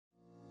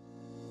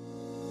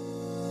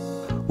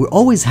We're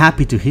always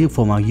happy to hear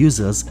from our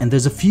users, and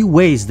there's a few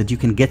ways that you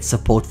can get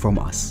support from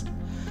us.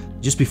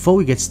 Just before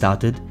we get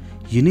started,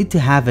 you need to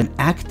have an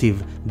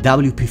active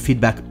WP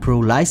Feedback Pro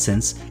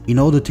license in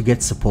order to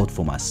get support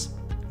from us.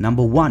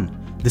 Number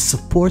 1, the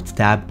Support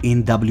tab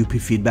in WP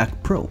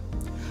Feedback Pro.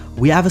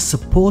 We have a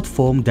support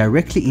form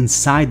directly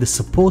inside the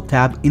Support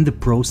tab in the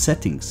Pro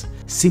settings.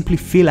 Simply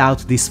fill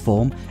out this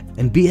form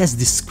and be as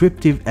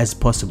descriptive as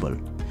possible.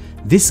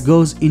 This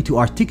goes into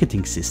our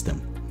ticketing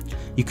system.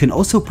 You can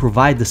also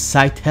provide the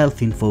site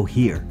health info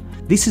here.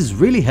 This is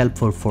really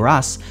helpful for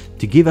us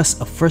to give us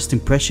a first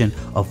impression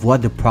of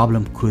what the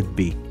problem could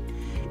be.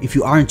 If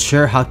you aren't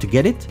sure how to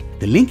get it,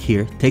 the link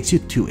here takes you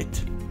to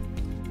it.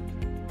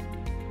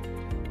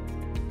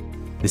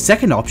 The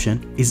second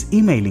option is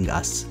emailing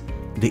us.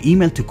 The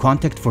email to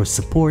contact for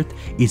support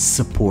is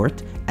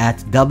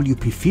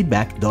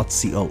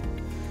support@wpfeedback.co.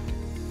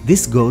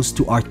 This goes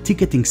to our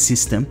ticketing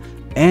system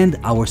and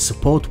our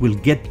support will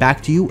get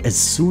back to you as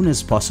soon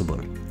as possible.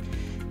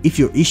 If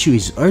your issue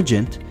is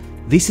urgent,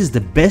 this is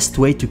the best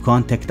way to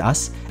contact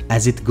us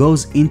as it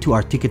goes into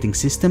our ticketing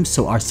system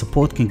so our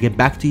support can get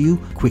back to you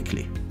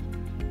quickly.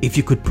 If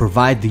you could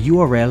provide the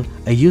URL,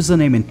 a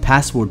username and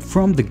password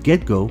from the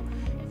get-go,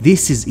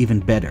 this is even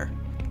better.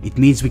 It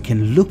means we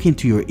can look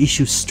into your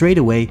issue straight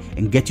away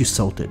and get you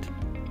sorted.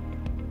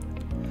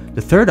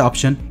 The third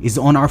option is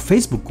on our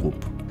Facebook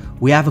group.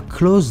 We have a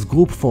closed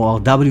group for our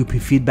WP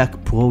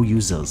Feedback Pro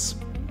users.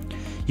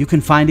 You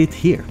can find it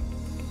here.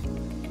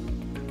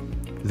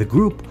 The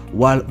group,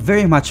 while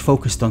very much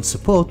focused on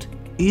support,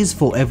 is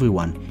for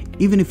everyone,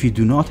 even if you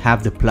do not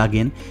have the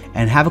plugin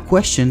and have a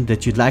question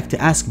that you'd like to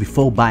ask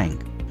before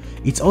buying.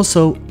 It's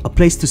also a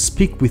place to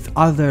speak with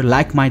other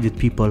like-minded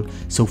people,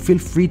 so feel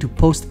free to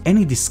post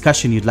any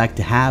discussion you'd like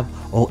to have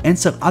or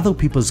answer other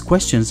people's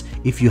questions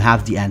if you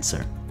have the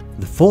answer.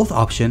 The fourth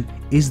option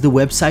is the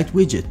website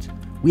widget.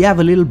 We have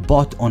a little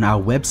bot on our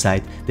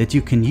website that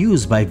you can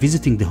use by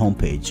visiting the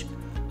homepage.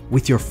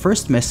 With your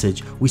first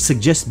message, we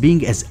suggest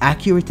being as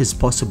accurate as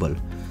possible.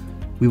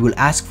 We will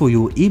ask for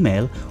your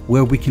email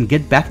where we can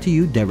get back to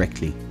you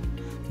directly.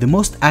 The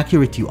most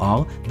accurate you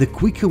are, the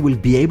quicker we'll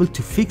be able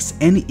to fix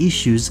any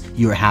issues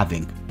you're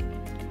having.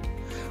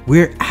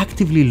 We're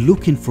actively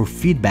looking for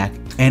feedback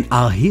and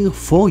are here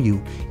for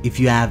you if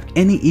you have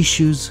any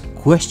issues,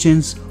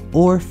 questions,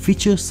 or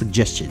feature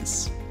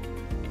suggestions.